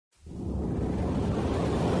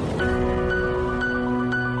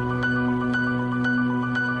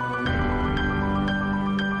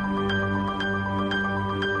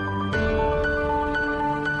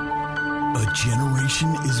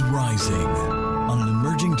Rising on an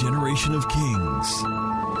emerging generation of kings.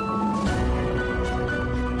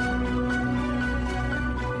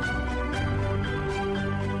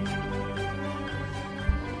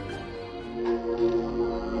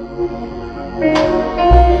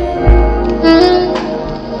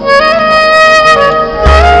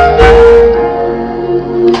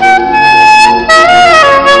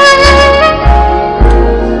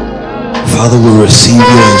 Father, we receive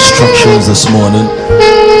your instructions this morning.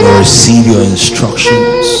 We receive your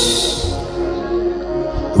instructions.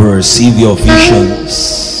 We receive your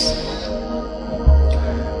visions.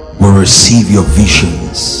 We receive your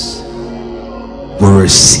visions. We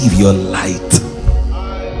receive your light.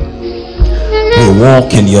 We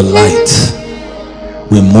walk in your light.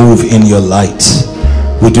 We move in your light.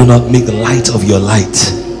 We do not make light of your light.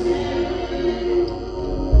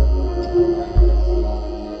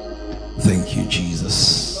 Thank you,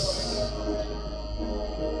 Jesus.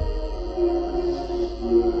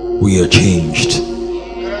 We are changed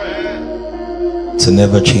to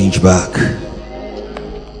never change back,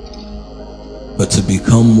 but to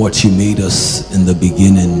become what you made us in the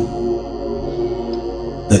beginning,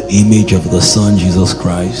 the image of the Son Jesus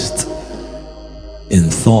Christ,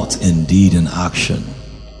 in thought, in deed, in action,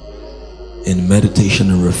 in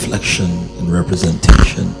meditation and reflection and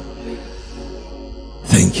representation.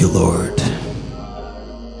 Thank you, Lord.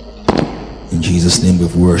 In Jesus' name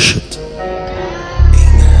we've worshipped.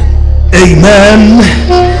 Amen. Amen.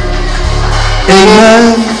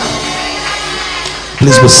 Amen.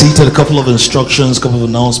 Please be seated. A couple of instructions, a couple of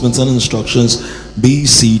announcements and instructions. Be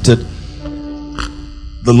seated.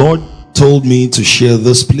 The Lord told me to share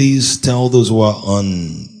this. Please tell those who are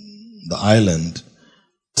on the island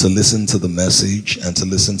to listen to the message and to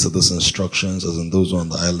listen to these instructions, as in those who are on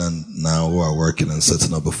the island now who are working and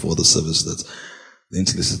setting up before the service, that they need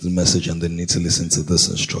to listen to the message and they need to listen to these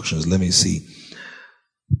instructions. Let me see.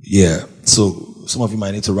 Yeah, so some of you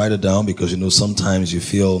might need to write it down, because sometimes you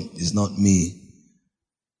feel it's not me,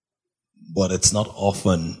 but it's not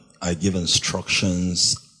often I give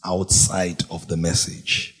instructions outside of the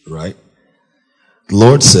message, right? The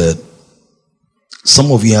Lord said,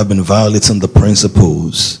 some of you have been violating the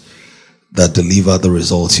principles that deliver the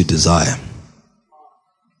results you desire.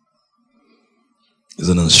 It's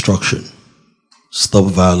an instruction. Stop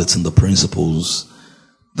violating the principles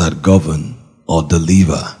that govern or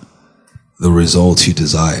deliver the results you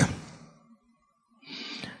desire.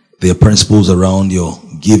 There are principles around your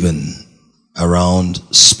giving, around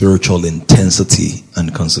spiritual intensity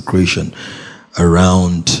and consecration,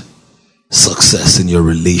 around success in your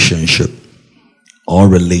relationship or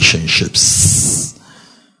relationships,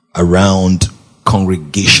 around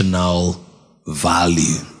congregational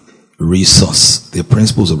value, resource. There are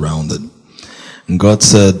principles around it. And God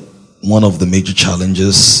said one of the major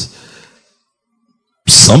challenges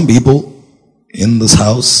some people in this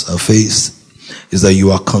house have faced is that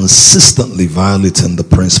you are consistently violating the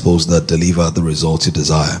principles that deliver the results you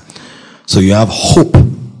desire. So you have hope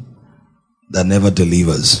that never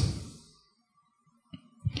delivers.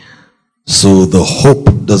 So the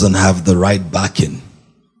hope doesn't have the right backing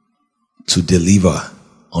to deliver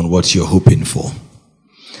on what you're hoping for,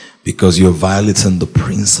 because you're violating the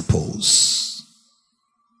principles.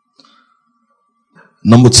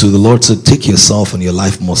 Number two, the Lord said, take yourself and your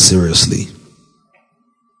life more seriously.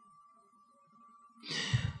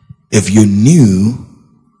 If you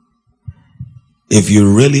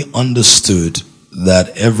really understood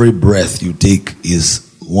that every breath you take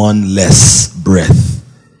is one less breath,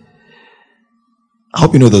 I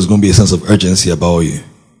hope you know there's going to be a sense of urgency about you.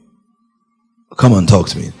 Come and talk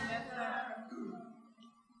to me.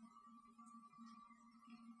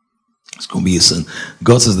 It's going to be a sense.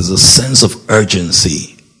 God says there's a sense of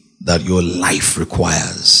urgency that your life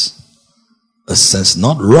requires. A sense,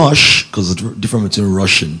 not rush, because it's different between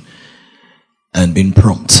rushing and being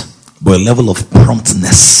prompt, but a level of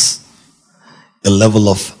promptness, a level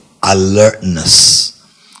of alertness,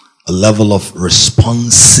 a level of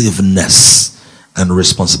responsiveness and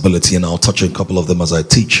responsibility. And I'll touch on a couple of them as I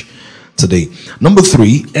teach today. Number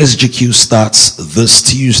three, SGQ starts this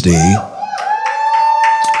Tuesday.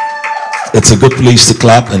 It's a good place to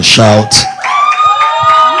clap and shout.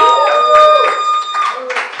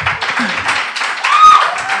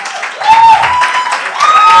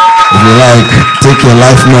 If you like, take your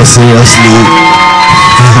life more seriously.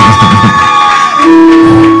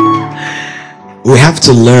 We have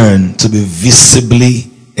to learn to be visibly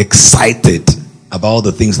excited about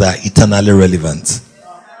the things that are eternally relevant.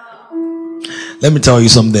 Let me tell you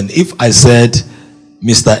something. If I said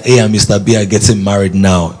Mr. A and Mr. B are getting married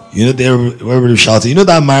now, everybody shouting,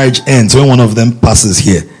 that marriage ends when one of them passes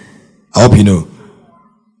here. I hope you know.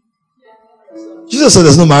 Jesus said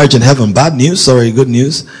there's no marriage in heaven. Bad news? Sorry, good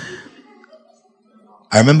news.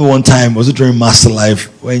 I remember one time, was it during Master Life,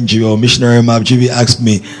 when missionary Mab GB asked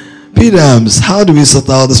me, P-Dams, how do we sort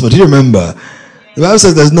out this? But do you remember? The Bible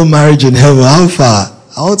says there's no marriage in heaven. How far?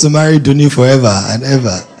 I want to marry Duni forever and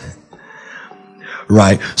ever.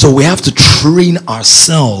 Right. So we have to train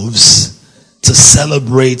ourselves to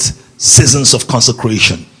celebrate seasons of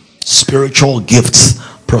consecration, spiritual gifts,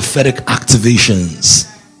 prophetic activations.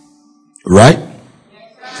 Right?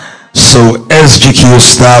 So SGQ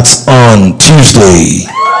starts on Tuesday.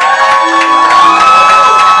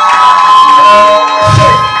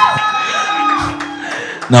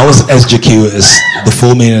 Now, what's SGQ is the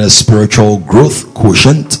full meaning is spiritual growth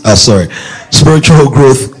quotient. Spiritual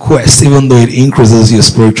growth quest. Even though it increases your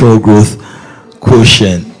spiritual growth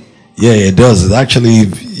quotient, yeah, it does. It actually,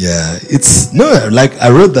 yeah, it's no, like I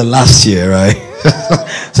wrote that last year, right?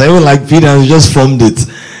 So even like Peter just formed it.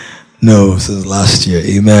 No, since last year.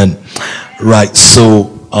 Amen. Right. So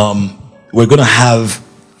we're gonna have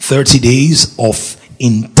 30 days of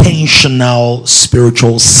intentional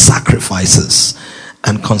spiritual sacrifices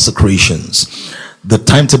and consecrations. The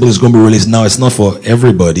timetable is going to be released now. It's not for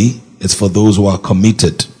everybody. It's for those who are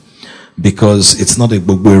committed, because it's not a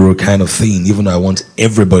Bogbero kind of thing, even though I want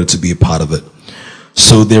everybody to be a part of it.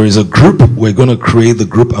 So there is a group. We're going to create the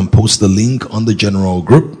group and post the link on the general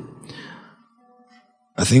group.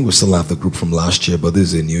 I think we still have the group from last year, but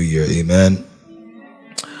this is a new year. Amen.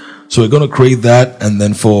 So we're going to create that. And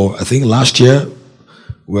then for, I think last year,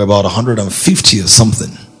 we're about 150 or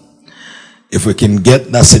something. If we can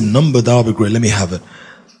get that same number, that would be great. Let me have it.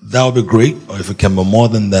 That would be great. Or if it can be more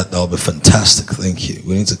than that, that would be fantastic. Thank you.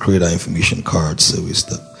 We need to create our information cards so we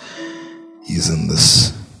start using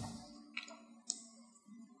this.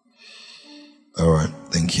 All right.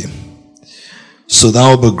 Thank you. So that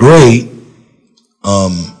would be great.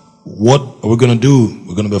 What are we going to do?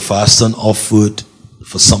 We're going to be fasting off food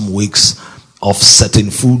for some weeks, off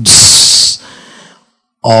certain foods,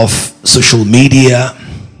 off social media.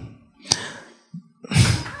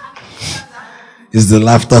 Is the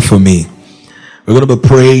laughter for me. We're going to be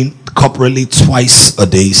praying corporately twice a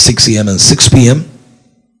day, 6 a.m. and 6 p.m.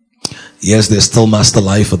 Yes, there's still Master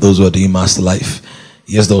Life for those who are doing Master Life.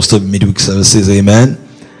 Yes, there will still be midweek services. Amen.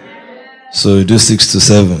 So we do 6 to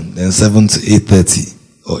 7, then 7 to 8:30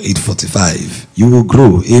 or 8:45. You will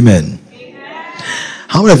grow. Amen.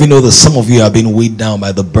 How many of you know that some of you are being weighed down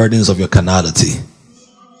by the burdens of your carnality?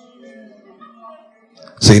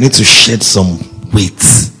 So you need to shed some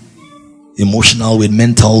weight. Emotional weight,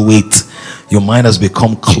 mental weight. Your mind has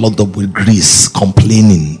become clogged up with grease,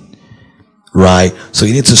 complaining. Right? So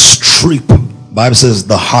you need to strip. Bible says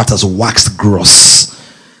the heart has waxed gross.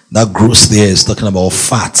 That gross there is talking about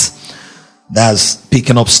fat. That's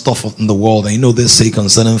picking up stuff in the world. And you know they say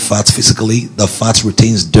concerning fat physically, the fat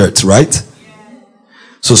retains dirt, right?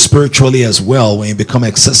 So spiritually as well, when you become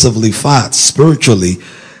excessively fat, spiritually,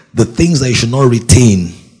 the things that you should not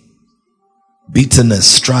retain, bitterness,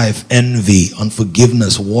 strife, envy,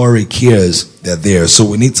 unforgiveness, worry, cares, they're there. So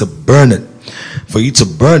we need to burn it. For you to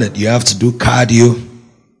burn it, you have to do cardio,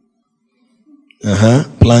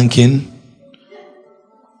 planking,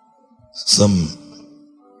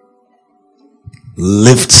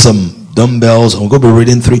 lift some dumbbells. I'm going to be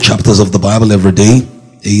reading 3 chapters of the Bible every day.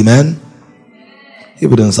 Amen.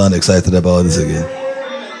 People don't sound excited about this again.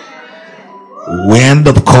 We end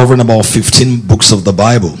up covering about 15 books of the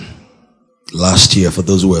Bible last year for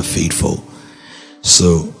those who were faithful.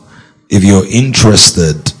 So if you're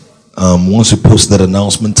interested, once we post that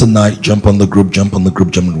announcement tonight, jump on the group.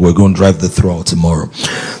 We're going to drive the throughout tomorrow.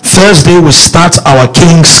 Thursday we start our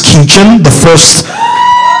King's Kitchen, the first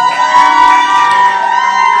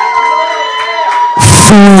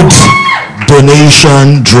food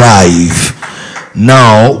donation drive.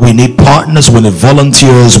 Now we need partners, we need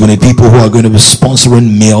volunteers, we need people who are going to be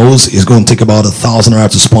sponsoring meals. It's going to take about 1,000 naira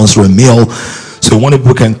to sponsor a meal. So one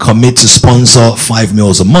people can commit to sponsor 5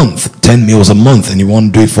 meals a month, 10 meals a month, and you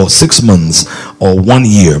want to do it for 6 months or 1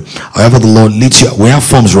 year. However the Lord leads you. We have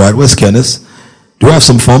forms, right? Where's Kenneth? Do we have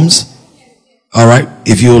some forms? All right.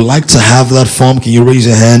 If you would like to have that form, can you raise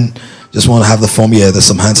your hand? Just want to have the form. Yeah, there's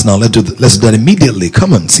some hands now. Let's do that immediately.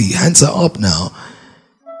 Come on, see, hands are up now.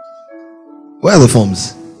 Where are the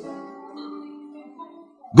forms?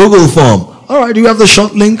 Google form. All right, do you have the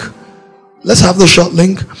short link? Let's have the short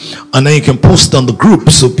link, and then you can post it on the group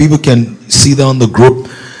so people can see that on the group.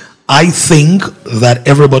 I think that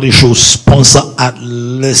everybody should sponsor at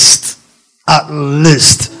least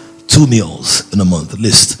 2 meals in a month,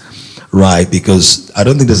 right? Because I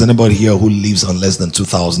don't think there's anybody here who lives on less than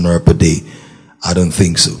 2,000 naira per day. I don't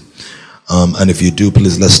think so. And if you do,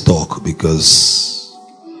 please let's talk, because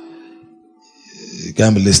you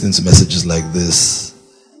can't be listening to messages like this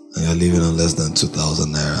and you're living on less than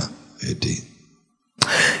 2,000 naira a day.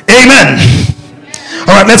 Amen. All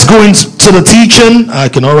right, let's go into the teaching. I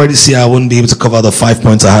can already see I wouldn't be able to cover the 5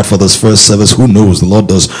 points I had for this first service. Who knows? The Lord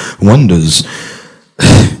does wonders.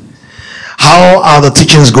 How are the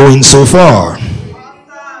teachings going so far?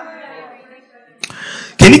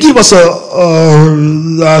 Can you give us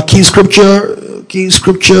a key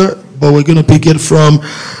scripture? But we're going to pick it from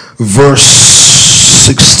verse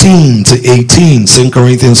 16 to 18. 2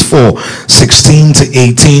 Corinthians 4, 16 to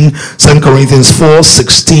 18. 2 Corinthians 4,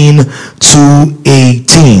 16 to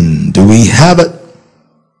 18. Do we have it?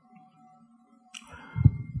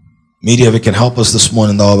 Media, if it can help us this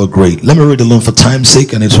morning, that would be great. Let me read alone for time's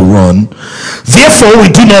sake. I need to run. Therefore, we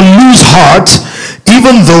do not lose heart,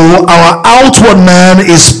 even though our outward man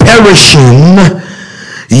is perishing,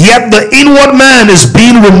 yet the inward man is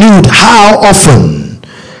being renewed. How often?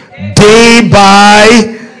 Day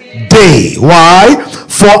by day. Why?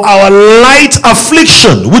 For our light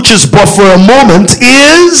affliction, which is but for a moment,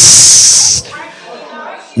 is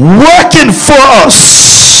working for us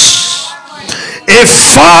a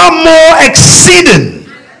far more exceeding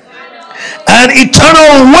and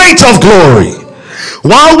eternal weight of glory,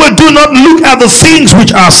 while we do not look at the things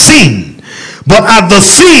which are seen, but at the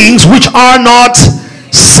things which are not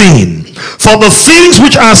seen. For the things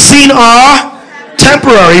which are seen are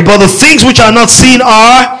temporary, but the things which are not seen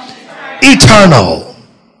are eternal.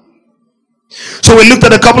 So we looked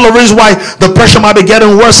at a couple of reasons why the pressure might be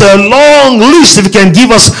getting worse. A long list, if you can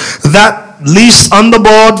give us that list on the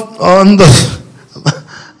board, on the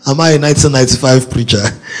am I a 1995 preacher?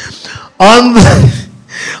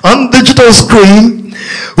 On digital screen,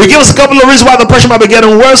 we give us a couple of reasons why the pressure might be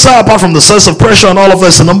getting worse, apart from the sense of pressure on all of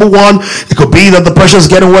us. So number one, it could be that the pressure is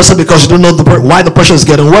getting worse because you don't know why the pressure is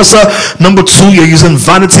getting worse. Number two, you're using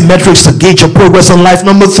vanity metrics to gauge your progress in life.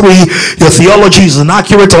 Number three, your theology is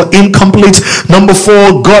inaccurate or incomplete. Number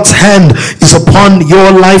four, God's hand is upon your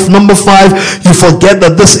life. Number five, you forget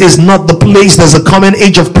that this is not the place. There's a coming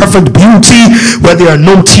age of perfect beauty where there are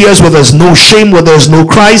no tears, where there's no shame, where there's no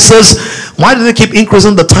crisis. Why do they keep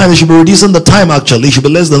increasing the time? They should be reducing the time. Actually, it should be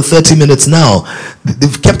less than 30 minutes now.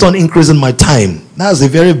 They've kept on increasing my time. That's a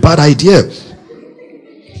very bad idea,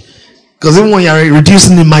 because even when you're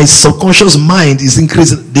reducing in my subconscious mind is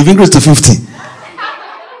increasing. They've increased to 50.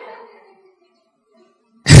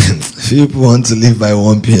 People want to leave by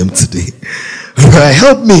 1 p.m. today. Right,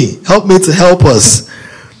 help me to help us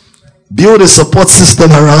build a support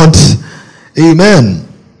system around. Amen.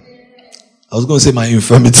 I was going to say my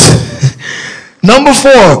infirmity. Number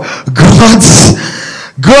four,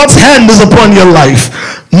 God's hand is upon your life.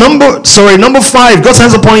 Number five, God's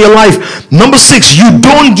hand is upon your life. Number six, you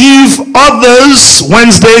don't give others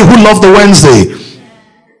Wednesday who love the Wednesday.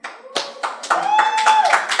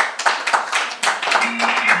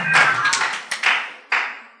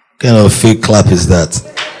 What kind of fake clap is that?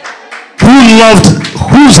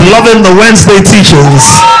 Who's loving the Wednesday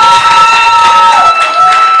teachings?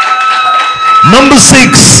 Number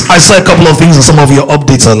six, I saw a couple of things and some of your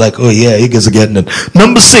updates are like, oh yeah, you guys are getting it.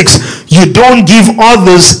 Number six, you don't give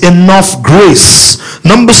others enough grace.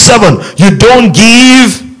 Number seven, you don't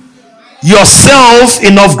give yourself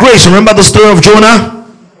enough grace. Remember the story of Jonah?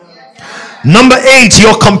 Number eight,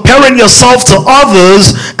 you're comparing yourself to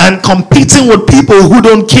others and competing with people who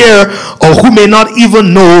don't care or who may not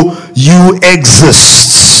even know you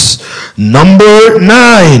exist. Number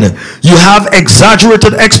nine, you have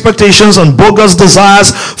exaggerated expectations and bogus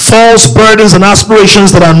desires, false burdens and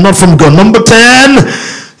aspirations that are not from God. Number 10,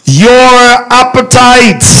 your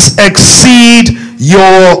appetites exceed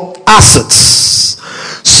your assets.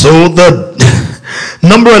 So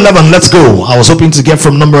number 11, let's go. I was hoping to get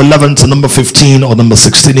from number 11 to number 15 or number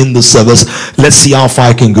 16 in the service. Let's see how far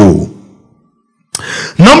I can go.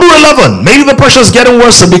 Number 11, maybe the pressure is getting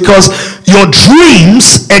worse because your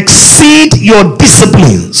dreams exceed your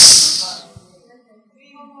disciplines.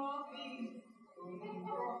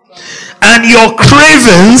 And your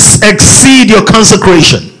cravings exceed your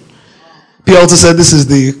consecration. He also said this is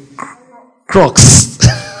the crux.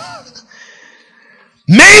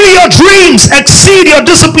 Maybe your dreams exceed your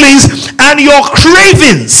disciplines and your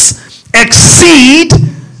cravings exceed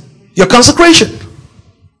your consecration.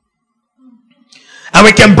 And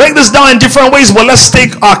we can break this down in different ways, but let's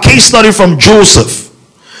take our case study from Joseph.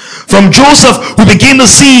 From Joseph, we begin to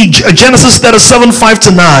see Genesis 37, 5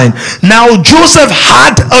 to 9. Now Joseph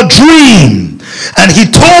had a dream, and he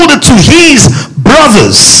told it to his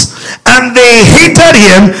brothers, and they hated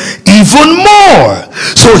him even more.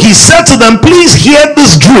 So he said to them, please hear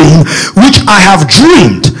this dream which I have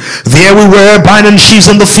dreamed. There we were binding sheaves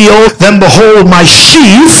in the field. Then behold, my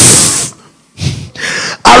sheaf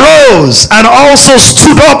arose and also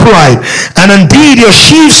stood upright. And indeed your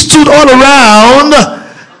sheaf stood all around.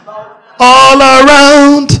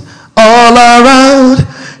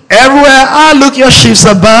 Everywhere I look, your sheaves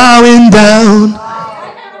are bowing down.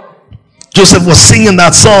 Joseph was singing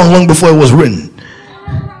that song long before it was written.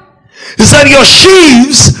 He said, your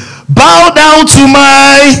sheaves bow down to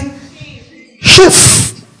my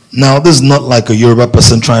sheaf. Now, this is not like a Yoruba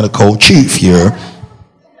person trying to call chief here.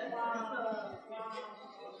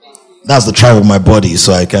 That's the tribe of my body,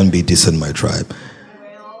 so I can't be this in my tribe.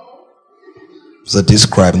 It's a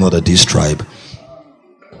describe, not a distribe.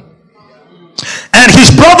 And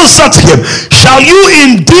his brother said to him, shall you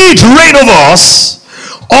indeed reign over us?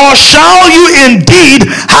 Or shall you indeed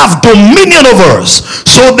have dominion over us?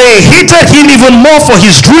 So they hated him even more for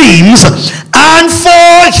his dreams and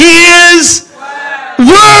for his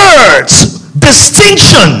words.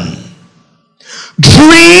 Distinction.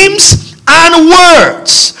 Dreams and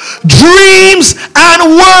words. Dreams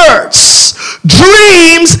and words.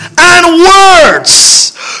 Dreams and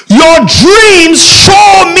words. Your dreams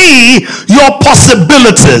show me your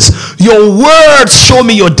possibilities. Your words show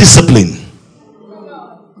me your discipline.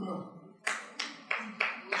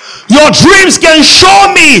 Your dreams can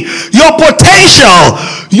show me your potential.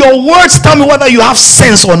 Your words tell me whether you have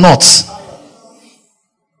sense or not.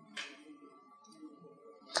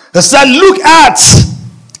 They said, look at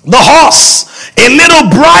the horse. A little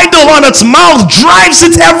bridle on its mouth drives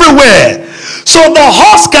it everywhere. So the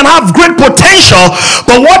horse can have great potential,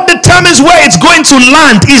 but what determines where it's going to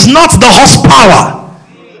land is not the horsepower.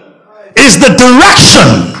 It's the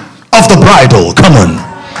direction of the bridle. Come on.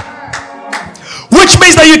 Which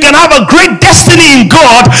means that you can have a great destiny in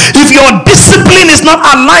God if your discipline is not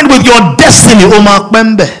aligned with your destiny.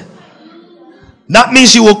 That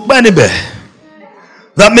means you will benebe.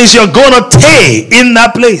 That means you're going to stay in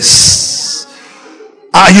that place.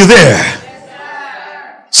 Are you there?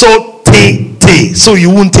 So tay. So you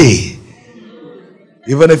won't tay.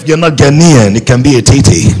 Even if you're not Ghanaian, it can be a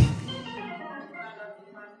tay.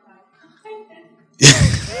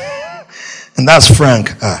 And that's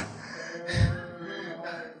Frank.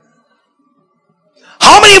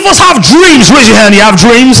 How many of us have dreams? Raise your hand. You have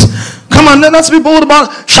dreams? Come on, let's be bold about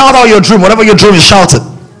it. Shout out your dream. Whatever your dream is, shout it.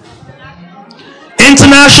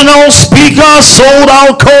 International speaker, sold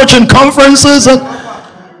out coach in conferences, and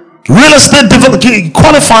real estate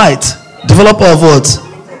qualified developer of what?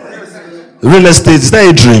 Real estate. Is that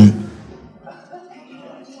a dream?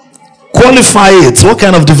 Qualify it. What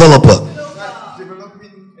kind of developer?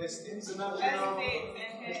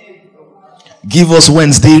 Give us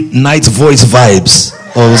Wednesday night voice vibes.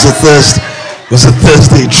 Or was it Thursday? Was it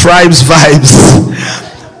Thursday? Tribes vibes.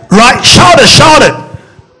 Right? Shout it.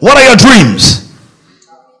 What are your dreams?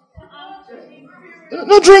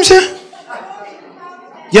 No dreams here?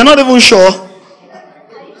 You're not even sure?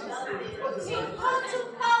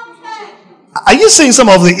 Are you seeing some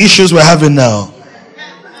of the issues we're having now?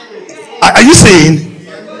 Are you seeing?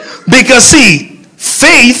 Because see,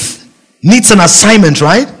 faith needs an assignment,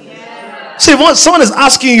 right? See, if someone is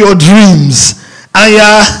asking your dreams, and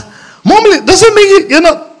normally, does it mean you're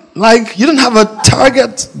not, like, you didn't have a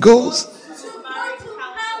target goals?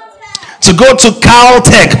 To go to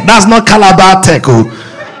Caltech. That's not Calabar Tech.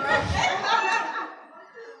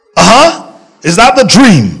 Is that the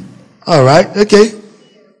dream? All right, okay.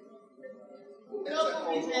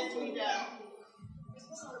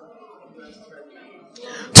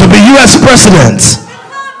 To be U.S. president.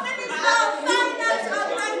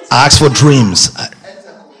 Ask for dreams.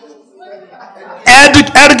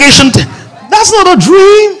 Education. That's not a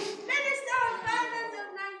dream.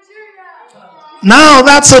 Now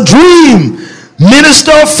that's a dream.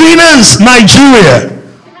 Minister of Finance, Nigeria.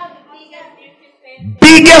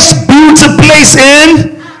 Biggest beauty place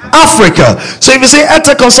in Africa. So if you say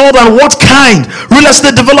EdTech consultant, what kind? Real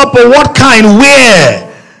estate developer, what kind? Where?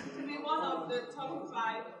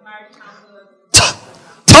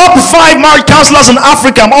 Top 5 marriage counselors in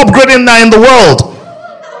Africa. I'm upgrading that in the world.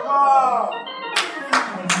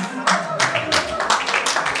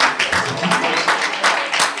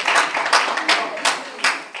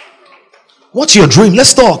 What's your dream?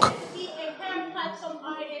 Let's talk.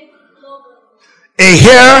 A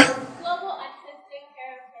hair?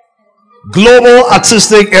 Global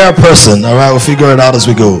artistic hair person. All right, we'll figure it out as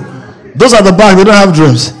we go. Those are the back. They don't have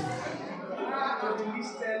dreams.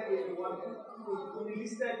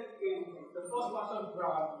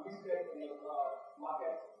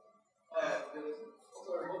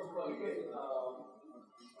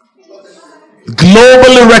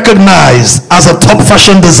 globally recognized as a top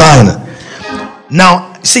fashion designer.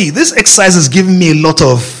 Now, see, this exercise is giving me a lot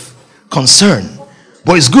of concern,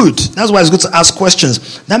 but it's good. That's why it's good to ask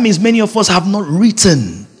questions. That means many of us have not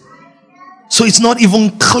written, so it's not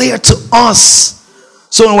even clear to us.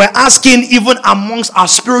 So when we're asking, even amongst our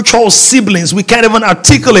spiritual siblings, we can't even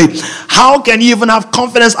articulate. How can you even have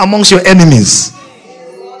confidence amongst your enemies?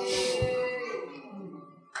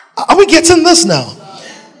 Are we getting this now?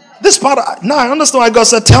 This part, now I understand why God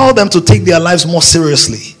said, tell them to take their lives more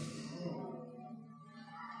seriously.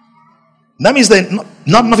 That means that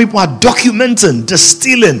not enough people are documenting,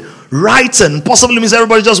 distilling, writing. Possibly means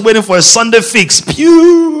everybody's just waiting for a Sunday fix.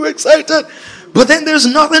 Pew, excited. But then there's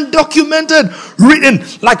nothing documented, written.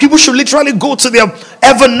 Like people should literally go to their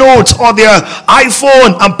Evernote or their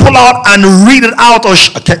iPhone and pull out and read it out. Or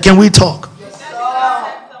can we talk?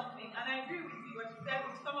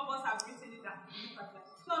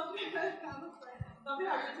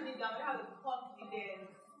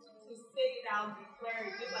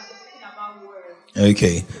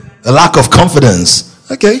 Okay, a lack of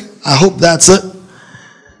confidence. Okay, I hope that's it.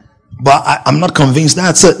 But I'm not convinced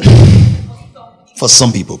that's it. For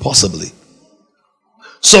some people, possibly.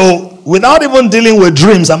 So, without even dealing with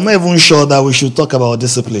dreams, I'm not even sure that we should talk about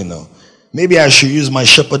discipline now. Maybe I should use my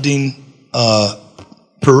shepherding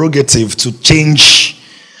prerogative to change.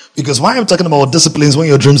 Because why I'm talking about disciplines when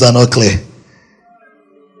your dreams are not clear?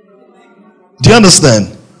 Do you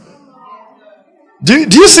understand? Do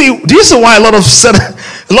you see why a lot of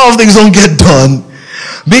things don't get done?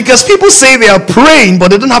 Because people say they are praying,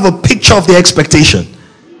 but they don't have a picture of their expectation.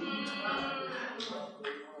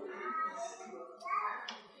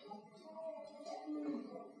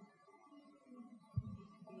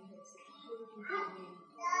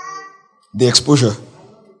 The exposure.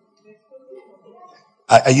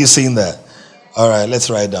 Are you seeing that? All right,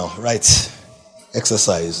 let's write down. Right.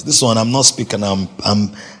 Exercise. This one, I'm not speaking.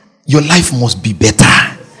 Your life must be better.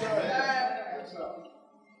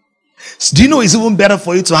 So do you know it's even better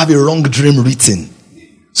for you to have a wrong dream written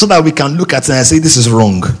so that we can look at it and say this is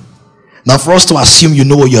wrong? Now for us to assume you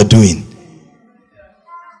know what you're doing.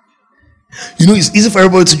 You know, it's easy for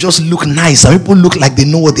everybody to just look nice and people look like they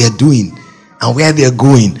know what they're doing and where they're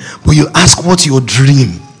going. But you ask what's your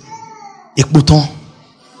dream? The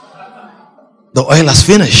oil has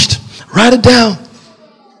finished. Write it down.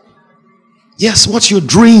 Yes, what's your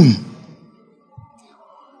dream?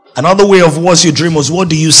 Another way of what's your dream was what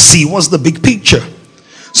do you see? What's the big picture?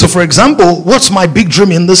 So for example, what's my big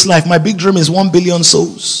dream in this life? My big dream is 1 billion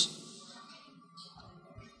souls.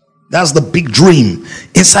 That's the big dream.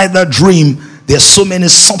 Inside that dream, there's so many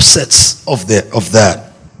subsets of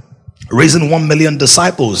that. Raising 1 million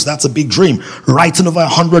disciples, that's a big dream. Writing over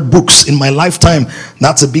 100 books in my lifetime,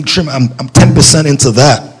 that's a big dream. I'm 10% into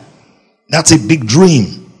that. That's a big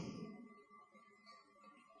dream.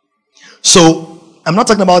 So, I'm not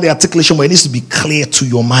talking about the articulation, but it needs to be clear to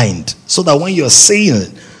your mind. So that when you're saying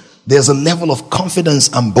it, there's a level of confidence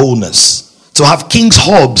and boldness. To have King's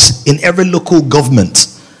Hubs in every local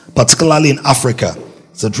government, particularly in Africa,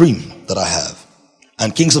 it's a dream that I have.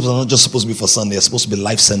 And King's Hubs are not just supposed to be for Sunday, they're supposed to be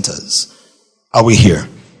life centers. Are we here?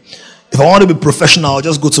 If I want to be professional, I'll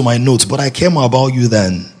just go to my notes. But I care more about you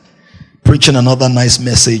than preaching another nice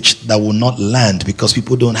message that will not land because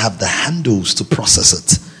people don't have the handles to process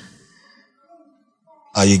it.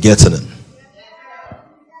 Are you getting it?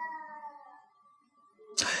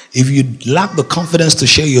 If you lack the confidence to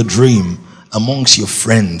share your dream amongst your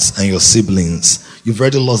friends and your siblings, you've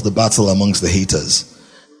already lost the battle amongst the haters.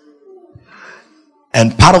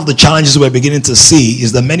 And part of the challenges we're beginning to see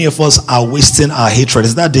is that many of us are wasting our hatred.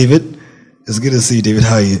 Is that David? It's good to see you, David.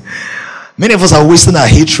 How are you? Many of us are wasting our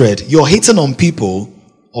hatred. You're hating on people,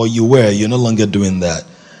 or you're no longer doing that.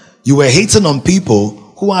 You were hating on people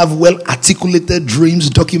who have well articulated dreams,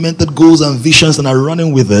 documented goals and visions and are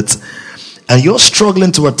running with it, and you're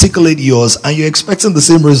struggling to articulate yours and you're expecting the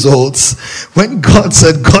same results when God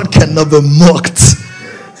said God cannot be mocked.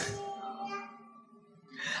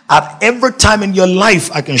 At every time in your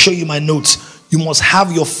life, I can show you my notes, you must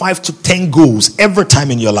have your 5 to 10 goals every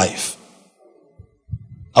time in your life.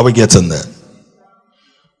 Are we getting that?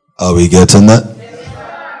 Are we getting that?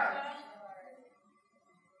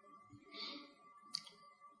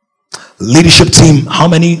 Leadership team,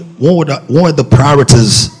 what were the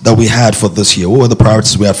priorities that we had for this year? What were the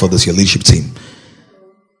priorities we had for this year, leadership team?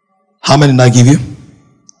 How many did I give you?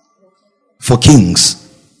 For Kings.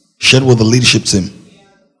 Shared with the leadership team.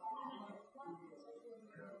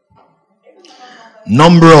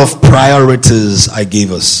 Number of priorities I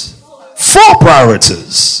gave us. 4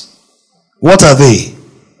 priorities. What are they?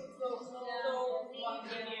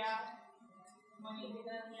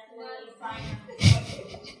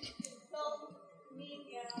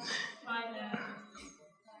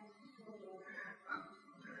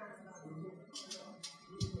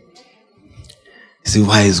 See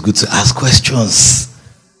why it's good to ask questions.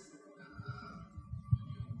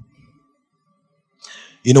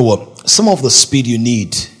 You know what? Some of the speed you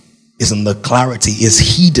need is in the clarity,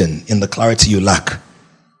 is hidden in the clarity you lack.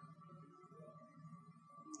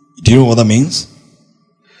 Do you know what that means?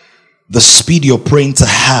 The speed you're praying to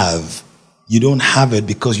have, you don't have it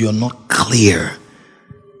because you're not clear.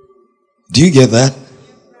 Do you get that?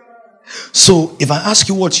 So if I ask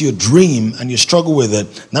you what's your dream and you struggle with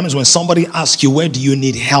it, that means when somebody asks you where do you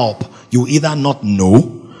need help, you either not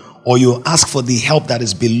know or you ask for the help that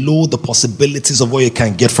is below the possibilities of what you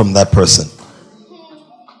can get from that person.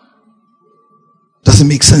 Does it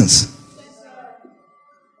make sense?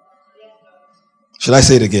 Should I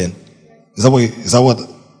say it again? Is that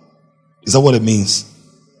what it means?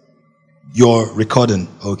 You're recording.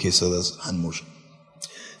 Okay, so there's hand motion.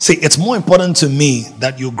 See, it's more important to me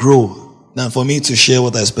that you grow than for me to share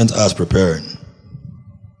what I spent hours preparing.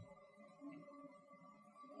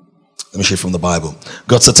 Let me share from the Bible.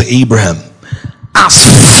 God said to Abraham,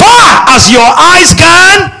 as far as your eyes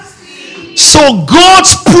can see. So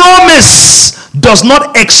God's promise does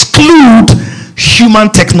not exclude human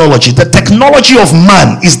technology. The technology of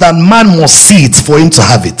man is that man must see it for him to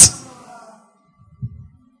have it.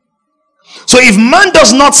 So if man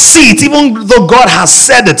does not see it, even though God has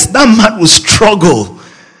said it, that man will struggle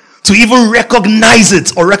to even recognize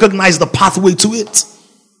it or recognize the pathway to it.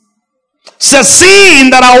 Says, seeing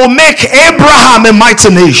that I will make Abraham a mighty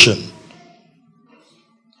nation.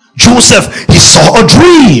 Joseph, he saw a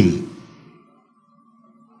dream.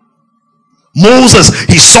 Moses,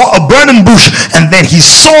 he saw a burning bush, and then he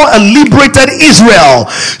saw a liberated Israel.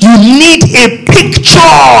 You need a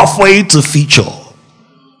picture for it to feature.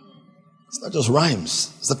 It's not just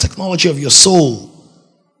rhymes. It's the technology of your soul.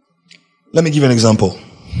 Let me give you an example.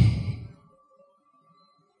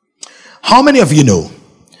 How many of you know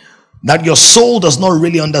that your soul does not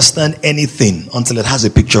really understand anything until it has a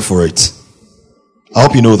picture for it? I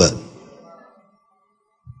hope you know that.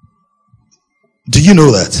 Do you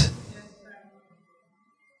know that?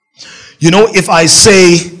 You know, if I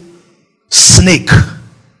say snake,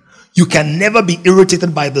 you can never be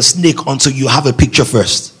irritated by the snake until you have a picture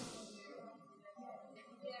first.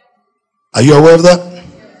 Are you aware of that?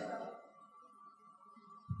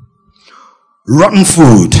 Rotten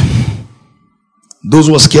food. Those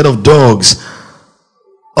who are scared of dogs,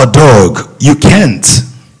 a dog, you can't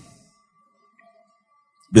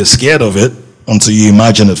be scared of it until you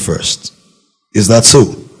imagine it first. Is that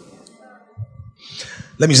so?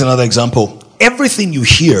 Let me use another example. Everything you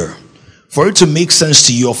hear, for it to make sense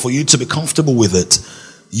to you or for you to be comfortable with it,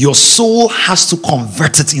 your soul has to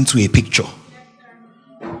convert it into a picture.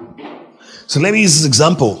 So let me use this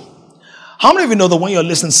example. How many of you know that when you're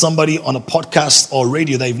listening to somebody on a podcast or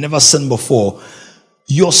radio that you've never seen before,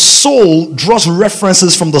 your soul draws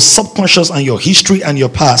references from the subconscious and your history and your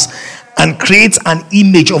past and creates an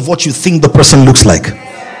image of what you think the person looks like?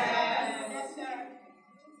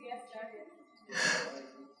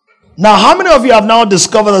 Now, how many of you have now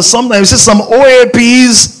discovered that sometimes you see some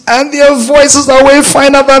OAPs and their voices are way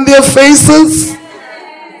finer than their faces?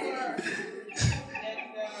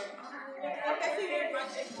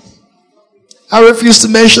 I refuse to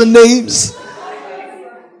mention names.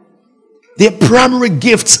 Their primary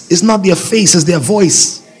gift is not their face, it's their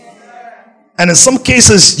voice. And in some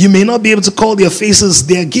cases, you may not be able to call their faces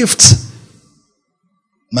their gift.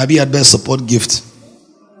 Might be at best support gift.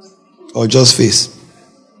 Or just face.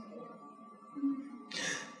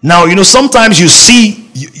 Now, you know, sometimes you see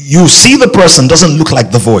the person doesn't look like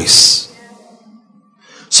the voice.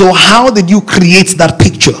 So how did you create that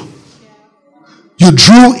picture? You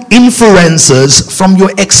drew inferences from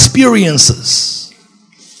your experiences.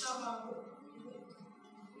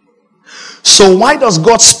 So why does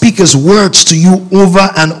God speak his words to you over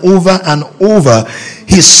and over and over?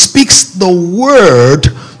 He speaks the word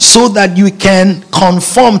so that you can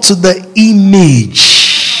conform to the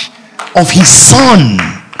image of his son.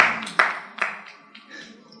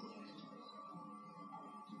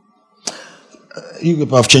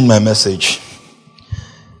 I've changed my message.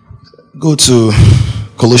 Go to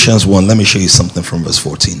Colossians 1. Let me show you something from verse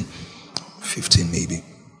 14. 15 maybe.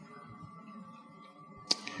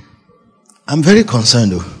 I'm very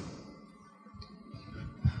concerned though.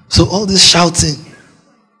 So all this shouting,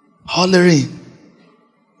 hollering,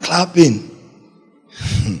 clapping.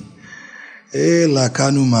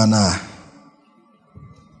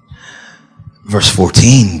 Verse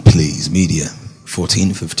 14, please, media.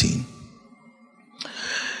 14, 15.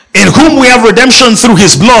 in whom we have redemption through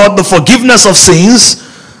his blood, the forgiveness of sins.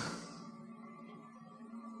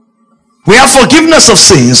 We have forgiveness of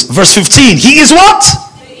sins. Verse 15. He is what?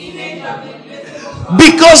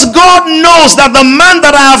 Because God knows that the man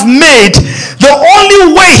that I have made, the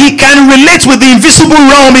only way he can relate with the invisible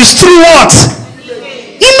realm is through what?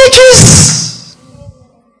 Images.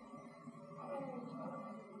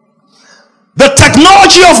 The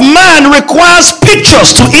technology of man requires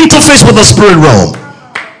pictures to interface with the spirit realm.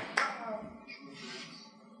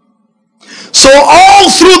 So all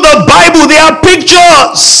through the Bible there are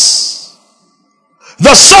pictures.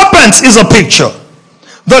 The serpent is a picture.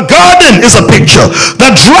 The garden is a picture.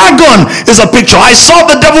 The dragon is a picture. I saw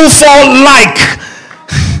the devil fall like.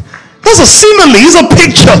 That's a simile. It's a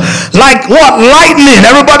picture. Like what? Lightning.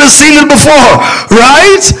 Everybody's seen it before.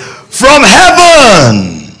 Right? From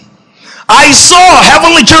heaven. I saw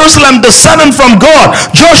heavenly Jerusalem descending from God.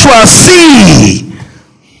 Joshua, see.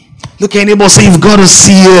 Look at anybody say, you've got to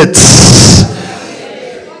see it.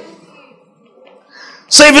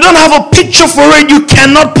 So if you don't have a picture for it, you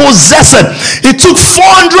cannot possess it. It took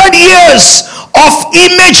 400 years of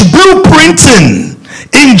image blueprinting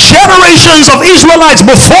in generations of Israelites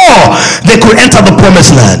before they could enter the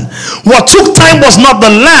promised land. What took time was not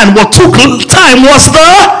the land. What took time was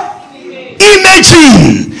the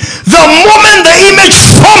imaging. The moment the image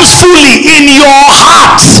forms fully in your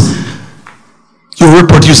heart, you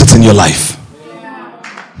reproduce it in your life.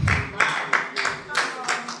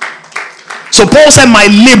 So Paul said, my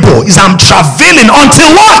labor is I'm traveling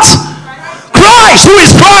until what? Christ. Who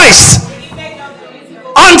is Christ?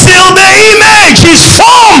 Until the image is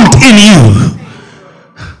formed in you.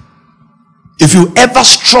 If you ever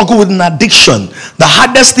struggle with an addiction, the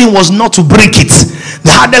hardest thing was not to break it.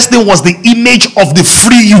 The hardest thing was the image of the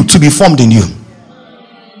free you to be formed in you.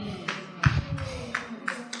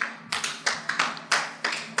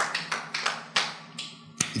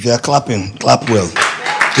 If you are clapping, clap well.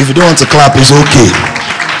 If you don't want to clap, it's okay.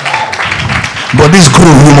 But this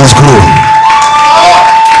grow, you must grow.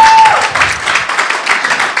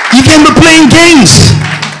 You can be playing games.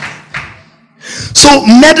 So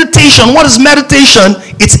meditation, what is meditation?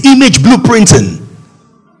 It's image blueprinting.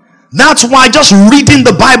 That's why just reading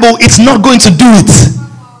the Bible, it's not going to do it.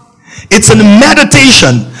 It's in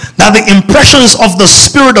meditation that the impressions of the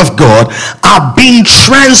Spirit of God are being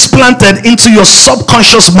transplanted into your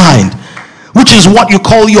subconscious mind, which is what you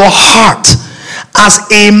call your heart. As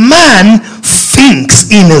a man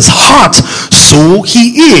thinks in his heart, so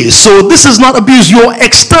he is. So this is not abuse. Your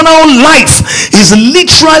external life is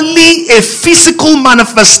literally a physical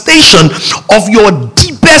manifestation of your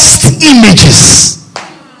deepest images.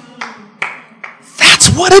 That's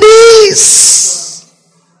what it is.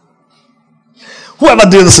 Whoever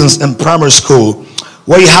did this in primary school,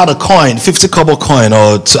 where you had a coin, 50 kobo coin,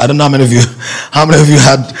 or I don't know how many of you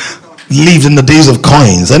had lived in the days of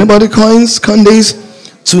coins. Anybody coins? Coin days?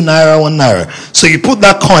 2 naira, 1 naira. So you put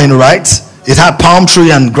that coin, right? It had palm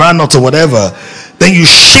tree and granite or whatever. Then you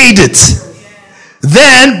shade it.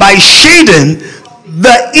 Then by shading,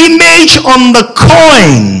 the image on the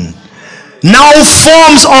coin now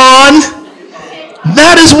forms on.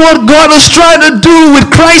 That is what God is trying to do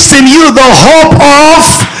with Christ in you, the hope of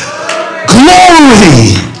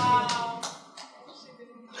glory.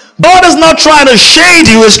 God is not trying to shade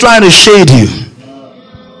you, he's trying to shade you.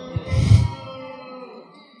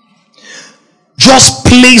 Just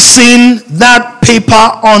placing that paper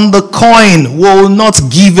on the coin will not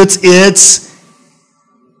give it its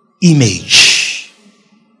image.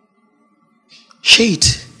 Shade.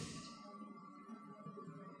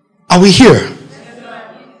 Are we here?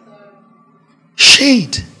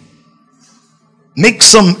 Shade. Make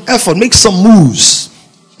some effort, make some moves.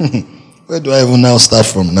 Where do I even now start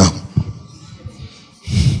from now?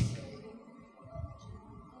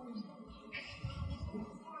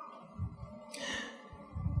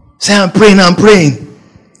 Say, I'm praying.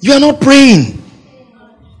 You are not praying.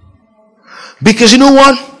 Because you know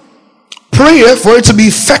what? Prayer, for it to be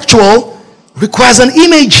effectual, requires an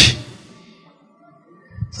image.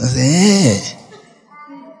 So I say,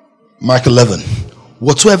 Mark 11.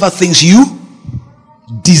 Whatsoever things you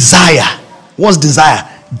desire. What's desire?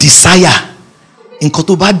 Desire. In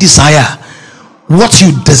Kotoba, desire. What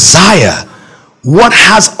you desire. What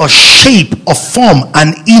has a shape, a form,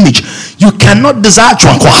 an image. You cannot desire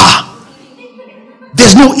Chwankwaha.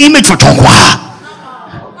 There's no image for Chwankwaha.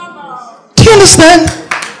 Do you understand?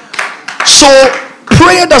 So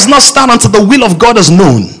prayer does not start until the will of God is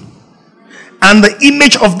known. And the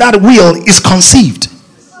image of that will is conceived.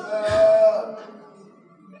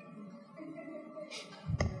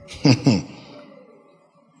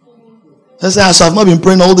 I said, so I've not been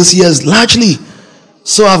praying all these years, largely.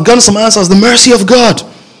 So I've gotten some answers. The mercy of God.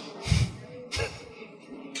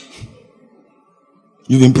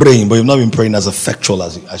 You've been praying, but you've not been praying as effectual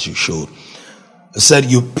as you should. I said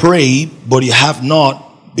you pray, but you have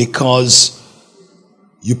not because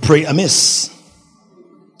you pray amiss.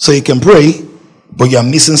 So you can pray, but you are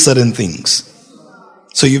missing certain things.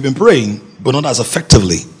 So you've been praying, but not as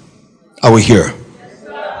effectively. Are we here?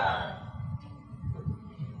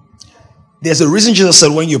 There's a reason Jesus said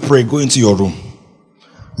when you pray, go into your room.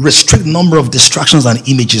 Restrict the number of distractions and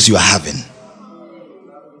images you are having.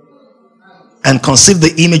 And conceive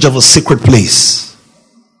the image of a secret place.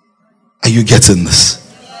 Are you getting this?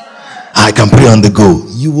 I can pray on the go.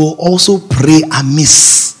 You will also pray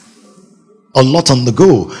amiss. A lot on the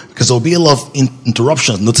go. Because there will be a lot of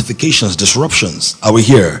interruptions, notifications, disruptions. Are we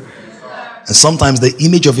here? And sometimes the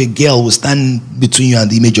image of a girl will stand between you and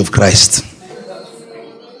the image of Christ.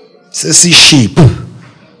 Say, see sheep.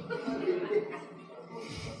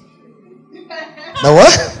 Now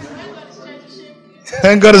what?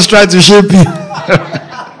 And God is trying to shape you.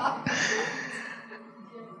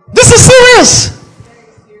 This is serious.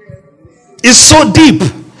 It's so deep.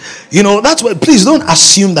 You know, that's why, please don't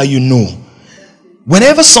assume that you know.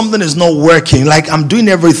 Whenever something is not working, like I'm doing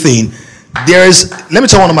everything, let me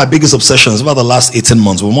tell you one of my biggest obsessions about the last 18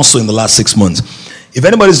 months, but more so in the last 6 months. If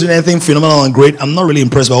anybody's doing anything phenomenal and great, I'm not really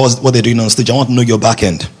impressed by what they're doing on stage. I want to know your back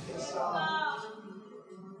end.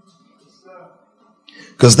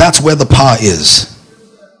 Because that's where the power is.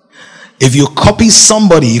 If you copy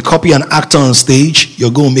somebody, you copy an actor on stage,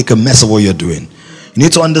 you're going to make a mess of what you're doing. You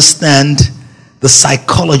need to understand the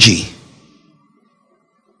psychology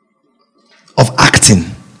of acting.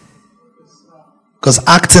 Because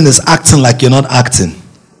acting is acting like you're not acting.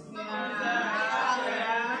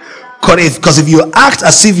 Because if you act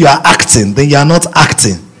as if you are acting, then you are not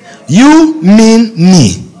acting. You mean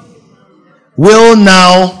me will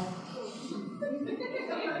now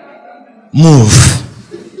move.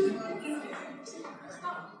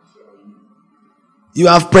 You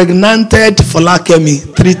have pregnanted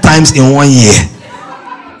Folakemi 3 times in 1 year.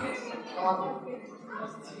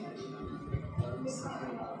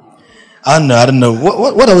 I don't know.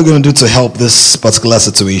 What are we going to do to help this particular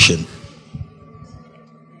situation?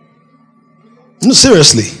 No,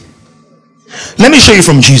 seriously. Let me show you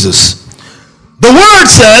from Jesus. The word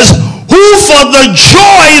says, who for the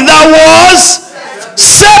joy that was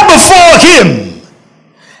set before him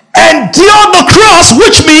endured the cross,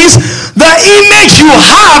 which means the image you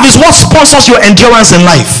have is what sponsors your endurance in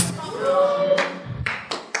life.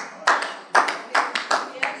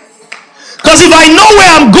 Because if I know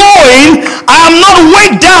where I'm going, I am not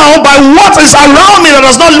weighed down by what is around me that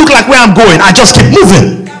does not look like where I'm going. I just keep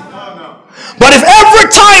moving. But if every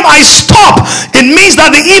time I stop, it means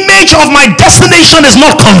that the image of my destination is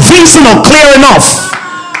not convincing or clear enough.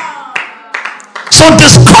 So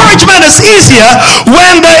discouragement is easier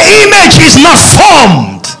when the image is not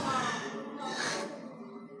formed.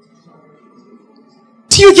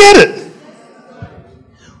 Do you get it?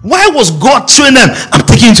 Why was God telling them, I'm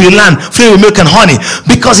taking you to a land filled with milk and honey?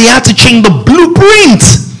 Because he had to change the blueprint.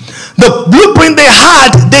 The blueprint they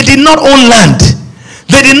had, they did not own land.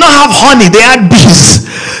 They did not have honey, they had bees.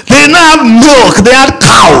 They did not have milk, they had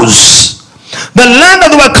cows. The land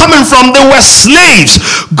that they were coming from, they were slaves.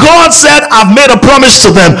 God said, I've made a promise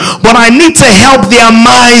to them, but I need to help their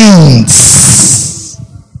minds.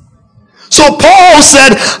 So Paul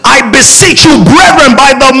said, I beseech you, brethren,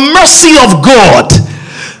 by the mercy of God,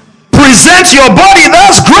 present your body,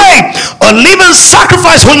 that's great, a living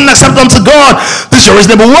sacrifice, holy and acceptable unto God. This is your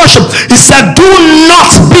reasonable worship. He said, do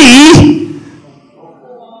not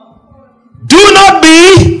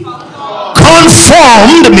be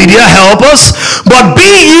conformed, media help us, but be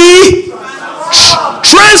ye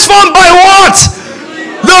transformed by what?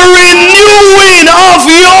 The renewing of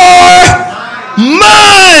your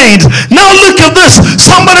mind. Now look at this.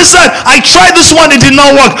 Somebody said, I tried this one, it did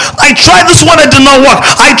not work. I tried this one, it did not work.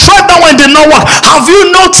 I tried that one, it did not work. Have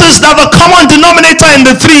you noticed that the common denominator in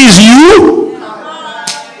the 3 is you?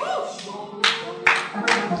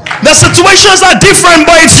 The situations are different,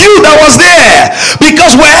 but it's you that was there.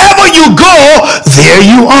 Because wherever you go, there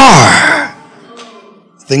you are.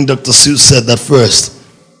 I think Dr. Seuss said that first.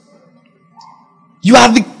 You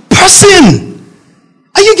are the person.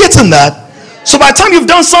 Are you getting that? So by the time you've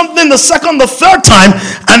done something the second, the third time,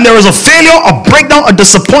 and there is a failure, a breakdown, a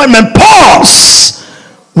disappointment, pause.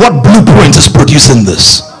 What blueprint is producing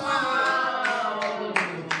this?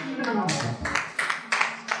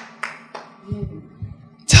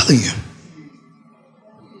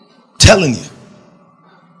 Telling you.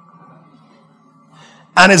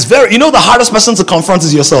 And it's very, the hardest person to confront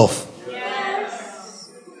is yourself.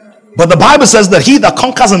 But the Bible says that he that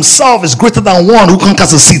conquers himself is greater than one who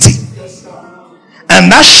conquers a city.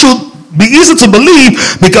 And that should be easy to believe,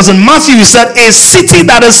 because in Matthew he said, a city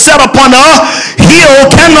that is set upon a hill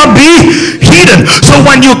cannot be hidden. So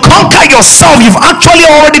when you conquer yourself, you've actually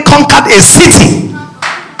already conquered a city.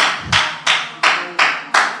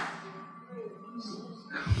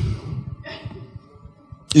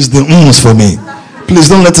 It's the for me. Please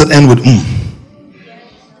don't let it end with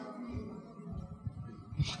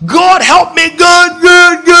God help me, God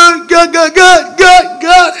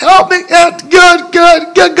help me,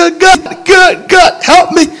 God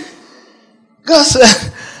help me. God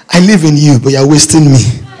said, I live in you, but you're wasting me.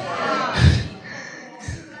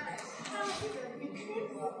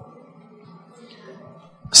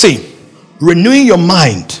 See, renewing your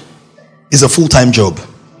mind is a full-time job,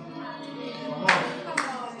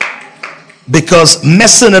 because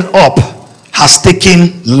messing it up has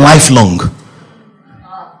taken lifelong.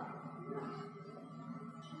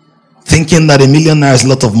 Thinking that $1 million is a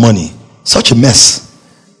lot of money, such a mess,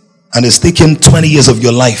 and it's taken 20 years of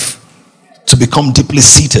your life to become deeply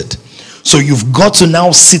seated. So you've got to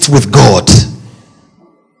now sit with God.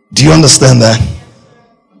 Do you understand that?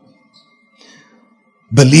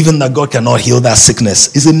 Believing that God cannot heal that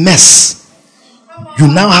sickness is a mess. You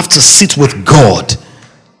now have to sit with God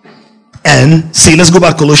and see. Let's go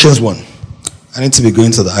back to Colossians 1. I need to be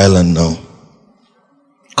going to the island now.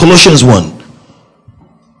 Colossians 1.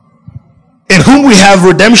 In whom we have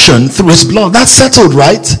redemption through his blood. That's settled,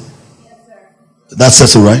 right? Yes, sir. That's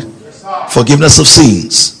settled, right? Yes, sir. Forgiveness of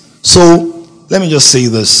sins. So, let me just say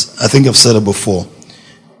this. I think I've said it before.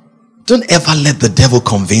 Don't ever let the devil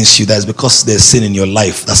convince you that it's because there's sin in your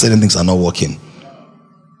life that certain things are not working.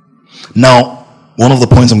 Now, one of the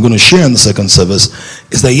points I'm going to share in the second service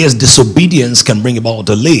is that yes, disobedience can bring about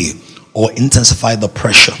delay or intensify the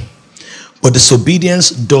pressure. But disobedience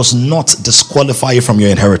does not disqualify you from your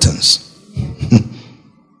inheritance.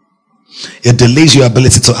 It delays your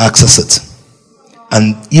ability to access it,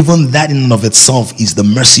 and even that in and of itself is the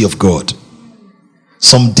mercy of God.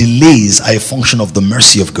 Some delays are a function of the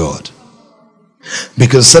mercy of God,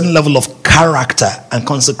 because a certain level of character and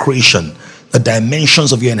consecration, the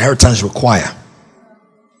dimensions of your inheritance require.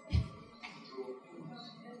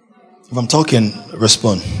 If I'm talking,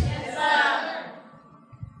 respond.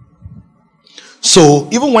 So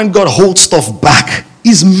even when God holds stuff back,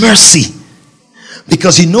 is mercy.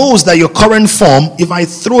 Because he knows that your current form, if I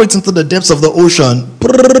throw it into the depths of the ocean,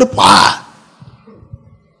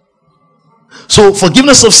 so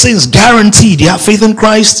forgiveness of sins guaranteed. You have faith in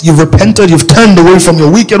Christ, you've repented, you've turned away from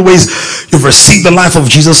your wicked ways, you've received the life of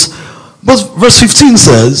Jesus. But verse 15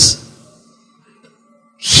 says,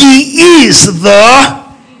 he is the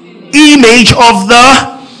image of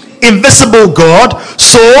the invisible God.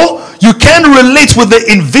 So you can relate with the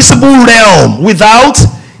invisible realm without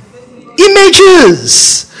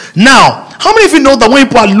images. Now, how many of you know that when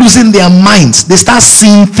people are losing their minds, they start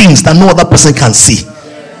seeing things that no other person can see?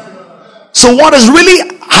 So what is really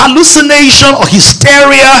hallucination or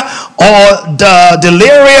hysteria or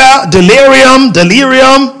delirium,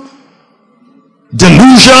 delusion,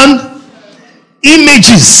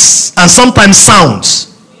 images and sometimes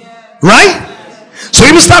sounds, right? So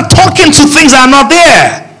you start talking to things that are not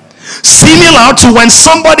there. Similar to when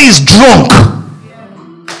somebody is drunk.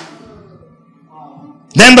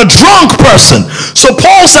 Then the drunk person. So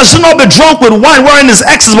Paul says, should not be drunk with wine wherein is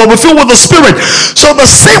excess, but be filled with the Spirit. So the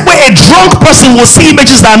same way a drunk person will see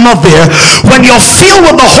images that are not there, when you're filled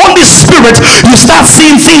with the Holy Spirit, you start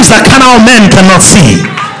seeing things that carnal men cannot see.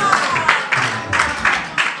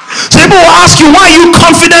 So people will ask you, why are you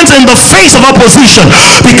confident in the face of opposition?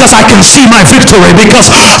 Because I can see my victory. Because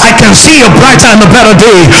I can see a brighter and a better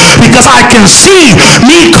day. Because I can see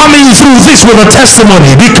me coming through this with a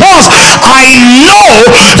testimony. Because I know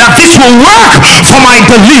that this will work for my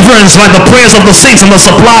deliverance by the prayers of the saints and the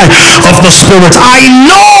supply of the Spirit. I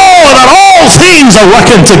know that all things are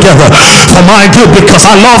working together for my good, because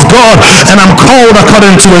I love God and I'm called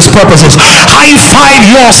according to his purposes. High five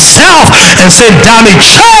yourself and say, damn it,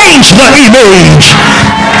 change the image.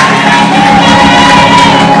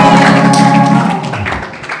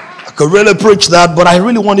 I could really preach that, but I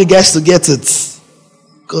really want you guys to get it,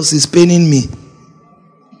 because it's paining me.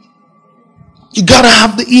 You gotta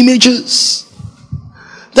have the images.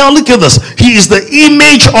 Now look at this. He is the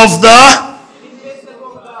image of the,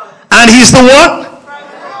 and he's the what?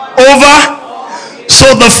 Over.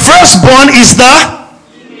 So the firstborn is the,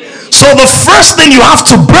 so the first thing you have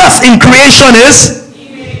to birth in creation is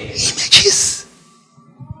images.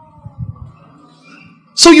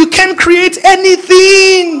 So you can't create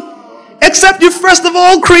anything except you first of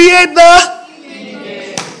all create the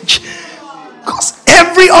image. Because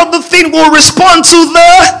every other thing will respond to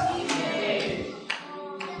the.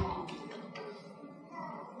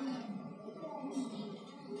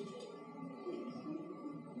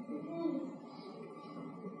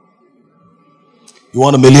 You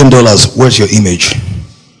want $1 million? Where's your image?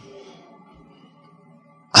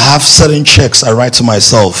 I have certain checks I write to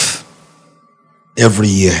myself every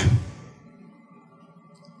year.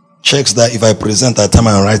 Checks that if I present that time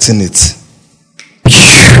I'm writing it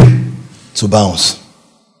to bounce.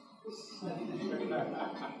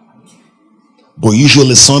 But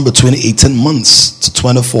usually somewhere between 18 months to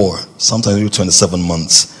 24, sometimes even 27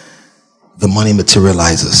 months, the money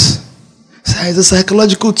materializes. It's a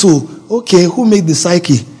psychological tool. Okay, who made the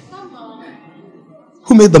psyche?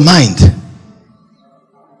 Who made the mind?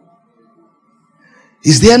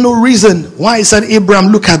 Is there no reason why he said, Abraham,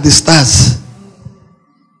 look at the stars?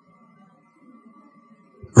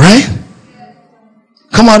 Right?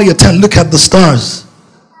 Come out of your tent, look at the stars.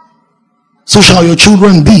 So shall your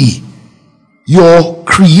children be. Your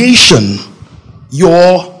creation,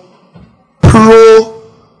 your procreation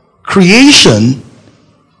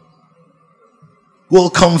will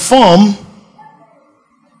conform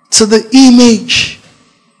to the image.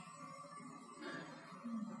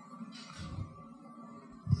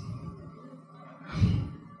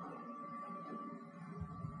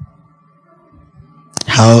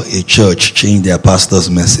 How a church changed their pastor's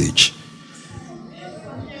message.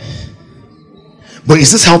 But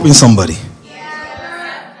is this helping somebody?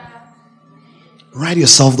 Write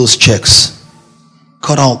yourself those checks.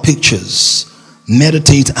 Cut out pictures.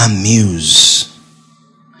 Meditate and muse.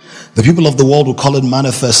 The people of the world will call it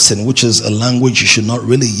manifesting, which is a language you should not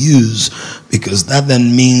really use, because that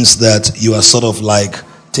then means that you are sort of like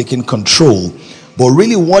taking control. But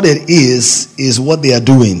really what it is what they are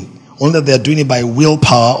doing. Only that they are doing it by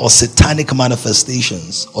willpower or satanic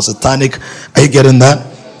manifestations. Or satanic, are you getting that?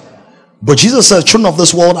 But Jesus said, children of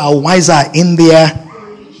this world are wiser in their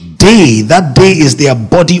day. That day is their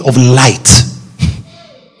body of light.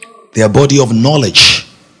 Their body of knowledge.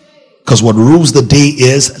 Because what rules the day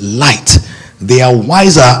is light. They are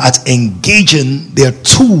wiser at engaging their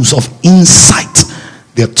tools of insight,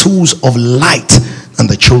 their tools of light, than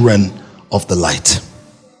the children of the light.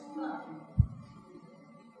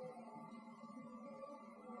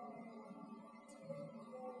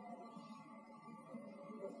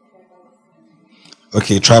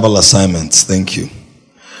 Okay, tribal assignments. Thank you.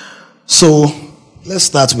 So let's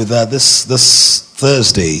start with that. This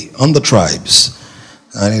Thursday on the tribes.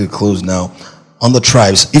 I need to close now. On the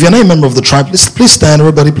tribes. If you're not a member of the tribe, please stand.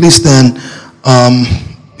 Everybody, please stand.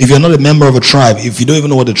 If you're not a member of a tribe, if you don't even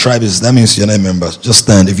know what a tribe is, that means you're not a member. Just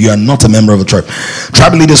stand. If you are not a member of a tribe,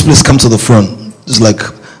 tribal leaders, please come to the front. Just like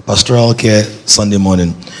pastoral care Sunday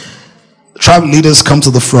morning. Tribal leaders, come to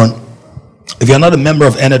the front. If you're not a member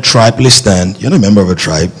of any tribe, please stand. You're not a member of a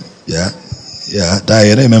tribe. Yeah.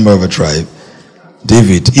 You're not a member of a tribe.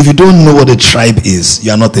 David, if you don't know what a tribe is,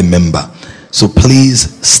 you are not a member. So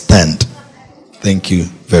please stand. Thank you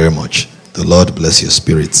very much. The Lord bless your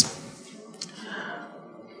spirits.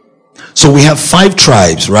 So we have 5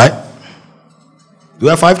 tribes, right? Do we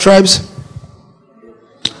have 5 tribes?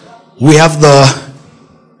 We have the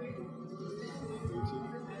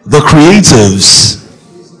creatives,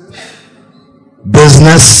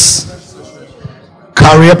 business,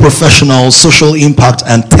 career professionals, social impact,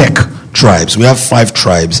 and tech tribes. We have 5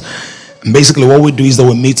 tribes. And basically what we do is that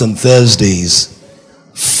we meet on Thursdays.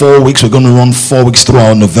 4 weeks. We're going to run 4 weeks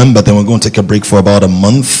throughout November. Then we're going to take a break for about a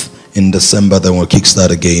month in December. Then we'll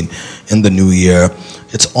kickstart again in the new year.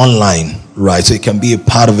 It's online, right? So you can be a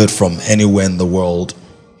part of it from anywhere in the world.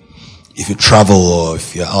 If you travel or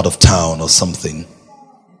if you're out of town or something.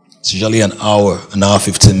 It's usually an hour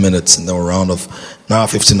 15 minutes, and then a round of an hour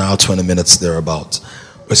 15, hour 20 minutes thereabout.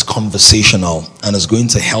 It's conversational, and it's going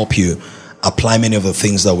to help you apply many of the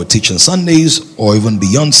things that we teach on Sundays or even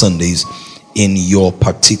beyond Sundays in your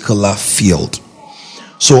particular field.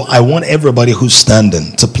 So I want everybody who's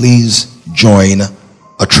standing to please join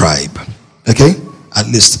a tribe. Okay? At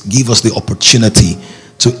least give us the opportunity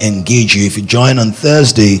to engage you. If you join on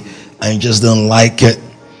Thursday and you just don't like it,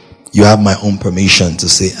 you have my own permission to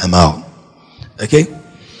say I'm out. Okay?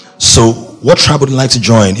 So what tribe would you like to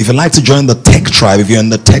join? If you'd like to join the tech tribe, if you're in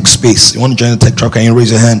the tech space, you want to join the tech tribe, can you raise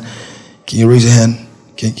your hand? Can you raise your hand?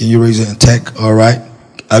 Can you raise your hand? Tech, all right.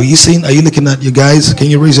 Are you looking at you guys? Can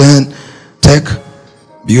you raise your hand? Tech,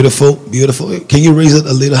 beautiful. Can you raise it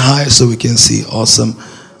a little higher so we can see? Awesome.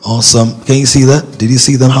 Can you see that? Did you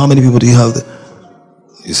see them? How many people do you have there?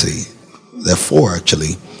 You see, There are four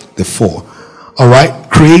actually. There are four. All right,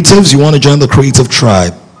 creatives, you want to join the creative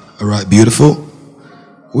tribe. All right, beautiful.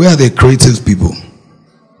 Where are the creative people?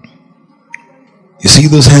 You see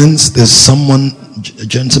those hands? There's someone, a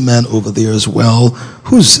gentleman over there as well,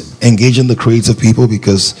 who's engaging the creative people,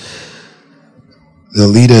 because the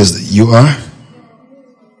leaders that you are.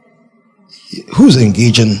 Who's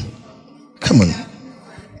engaging? Come on.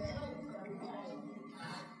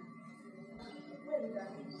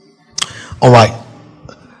 All right.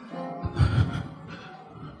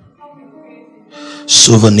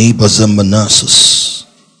 Suvani Bazambanasus.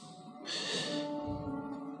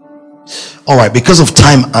 All right, because of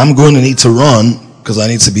time, I'm going to need to run because I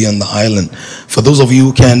need to be on the island. For those of you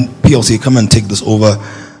who can, PLC, come and take this over.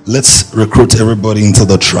 Let's recruit everybody into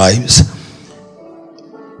the tribes.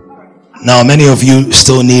 Now, many of you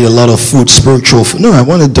still need a lot of food, spiritual food. No, I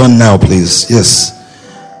want it done now, please. Yes.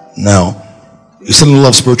 Now, you still need a lot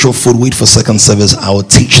of spiritual food. Wait for second service. I will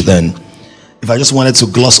teach then. If I just wanted to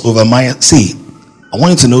gloss over I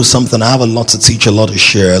want you to know something. I have a lot to teach, a lot to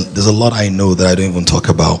share. There's a lot I know that I don't even talk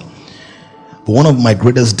about. But one of my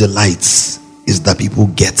greatest delights is that people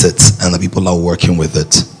get it and that people are working with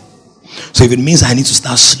it. So if it means I need to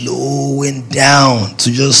start slowing down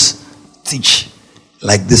to just teach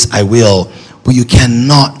like this, I will. But you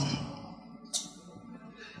cannot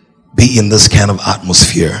be in this kind of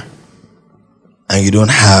atmosphere and you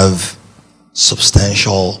don't have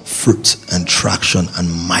substantial fruit and traction and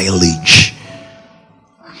mileage.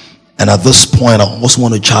 And at this point, I also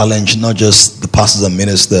want to challenge not just the pastors and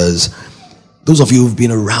ministers, those of you who've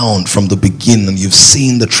been around from the beginning, you've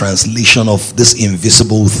seen the translation of these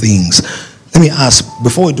invisible things. Let me ask,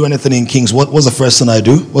 before we do anything in Kings, what's the first thing I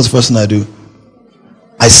do? What's the first thing I do?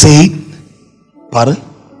 I say, pardon?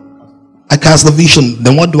 I cast the vision.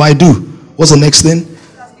 Then what do I do? What's the next thing?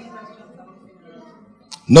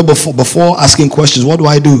 No, before asking questions, what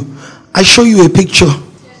do? I show you a picture,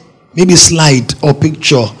 maybe a slide or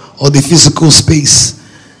picture or the physical space.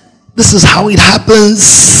 This is how it happens.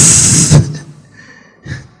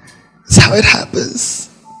 This is how it happens.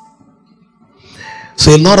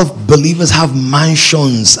 So a lot of believers have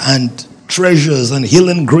mansions and treasures and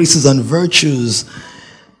healing graces and virtues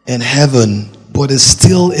in heaven, but it's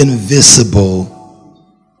still invisible.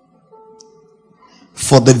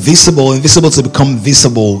 For the invisible to become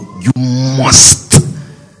visible, you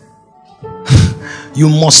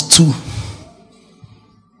must too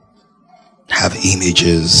have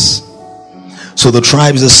images. So the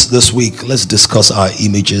tribes this week, let's discuss our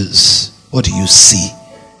images. What do you see?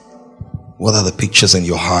 What are the pictures in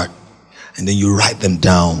your heart? And then you write them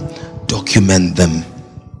down, document them.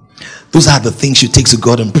 Those are the things you take to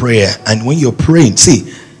God in prayer. And when you're praying,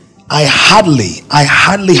 see, I hardly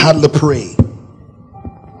pray.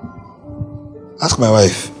 Ask my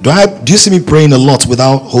wife, do you see me praying a lot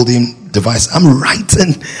without holding device? I'm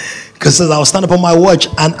writing, because I was standing up on my watch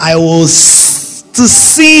and I was to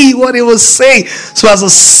see what it was saying. So as I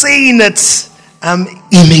was saying it, I'm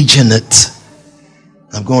imaging it.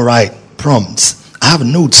 I'm going to write prompts. I have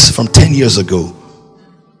notes from 10 years ago.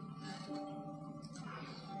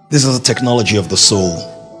 This is the technology of the soul.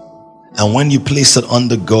 And when you place it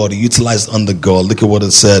under God, you utilize it under God, look at what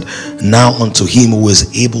it said. Now unto him who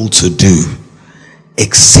is able to do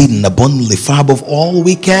exceeding abundantly far above all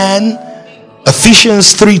we can.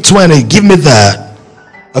 Ephesians 3:20. Give me that.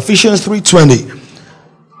 Ephesians 3:20.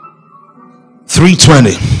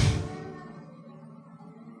 3:20.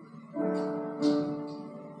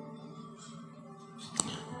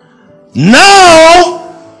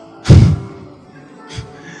 Now,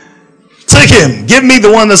 take him. Give me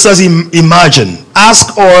the one that says imagine.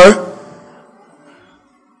 Ask or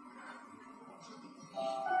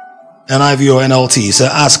NIV or NLT. So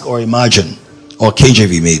ask or imagine. Or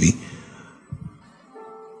KJV maybe.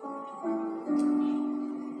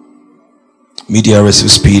 Media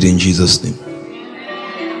receive speed in Jesus' name.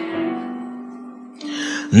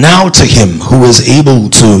 Now to him who is able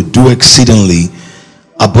to do exceedingly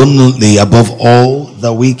abundantly above all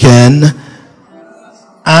that we can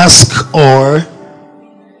ask or.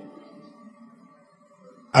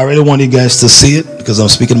 I really want you guys to see it because I'm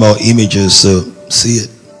speaking about images, so see it.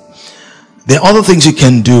 There are other things you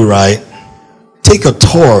can do, right? Take a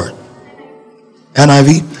tour.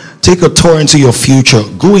 NIV. Take a tour into your future.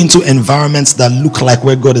 Go into environments that look like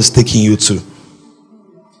where God is taking you to.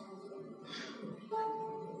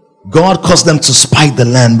 God caused them to spy the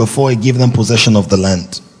land before he gave them possession of the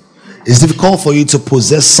land. It's difficult for you to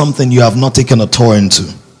possess something you have not taken a tour into.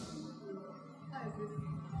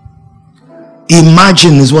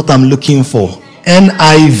 Imagine is what I'm looking for.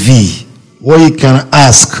 NIV, where you can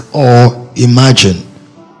ask or imagine.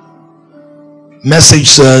 Message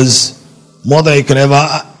says, more than you can ever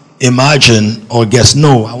imagine or guess.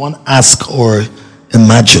 No, I want ask or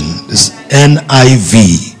imagine. It's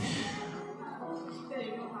NIV.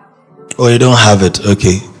 Oh, you don't have it.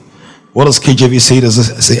 Okay. What does KJV say? Does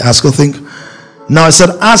it say ask or think? Now I said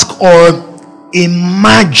ask or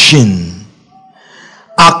imagine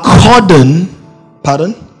according,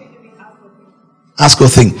 pardon? Ask or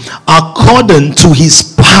think. According to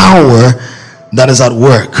his power that is at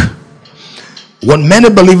work. What many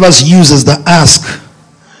believers use is the ask.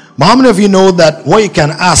 But how many of you know that what you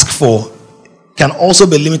can ask for can also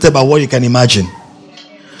be limited by what you can imagine?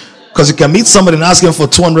 Because you can meet somebody and ask them for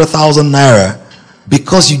 200,000 naira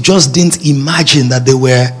because you just didn't imagine that they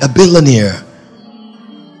were a billionaire.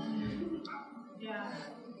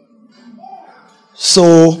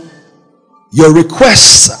 So your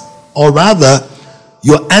requests, or rather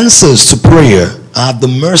your answers to prayer, are at the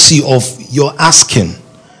mercy of your asking.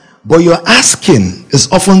 But your asking is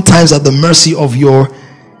oftentimes at the mercy of your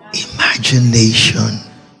imagination.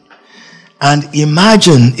 And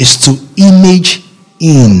imagine is to image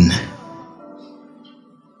in.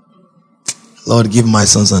 Lord, give my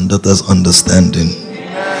sons and daughters understanding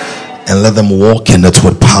and let them walk in it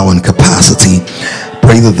with power and capacity.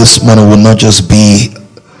 Pray that this morning will not just be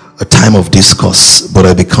a time of discourse, but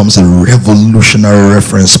it becomes a revolutionary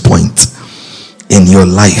reference point in your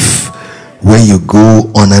life where you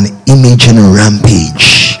go on an imaging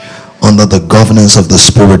rampage under the governance of the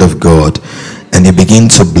Spirit of God, and you begin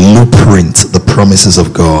to blueprint the promises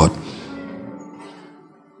of God.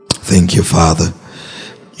 Thank you, Father.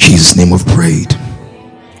 In Jesus' name we've prayed.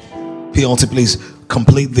 PLT, please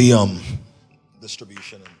complete the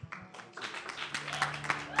distribution.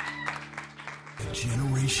 A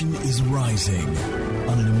generation is rising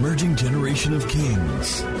on an emerging generation of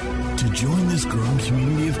kings. To join this growing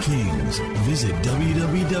community of kings, visit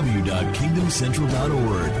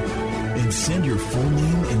www.kingdomcentral.org and send your full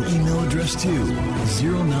name and email address to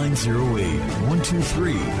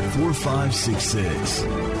 0908-123-4566.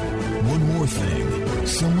 One more thing,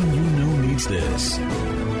 someone you know needs this.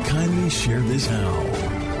 Kindly share this now.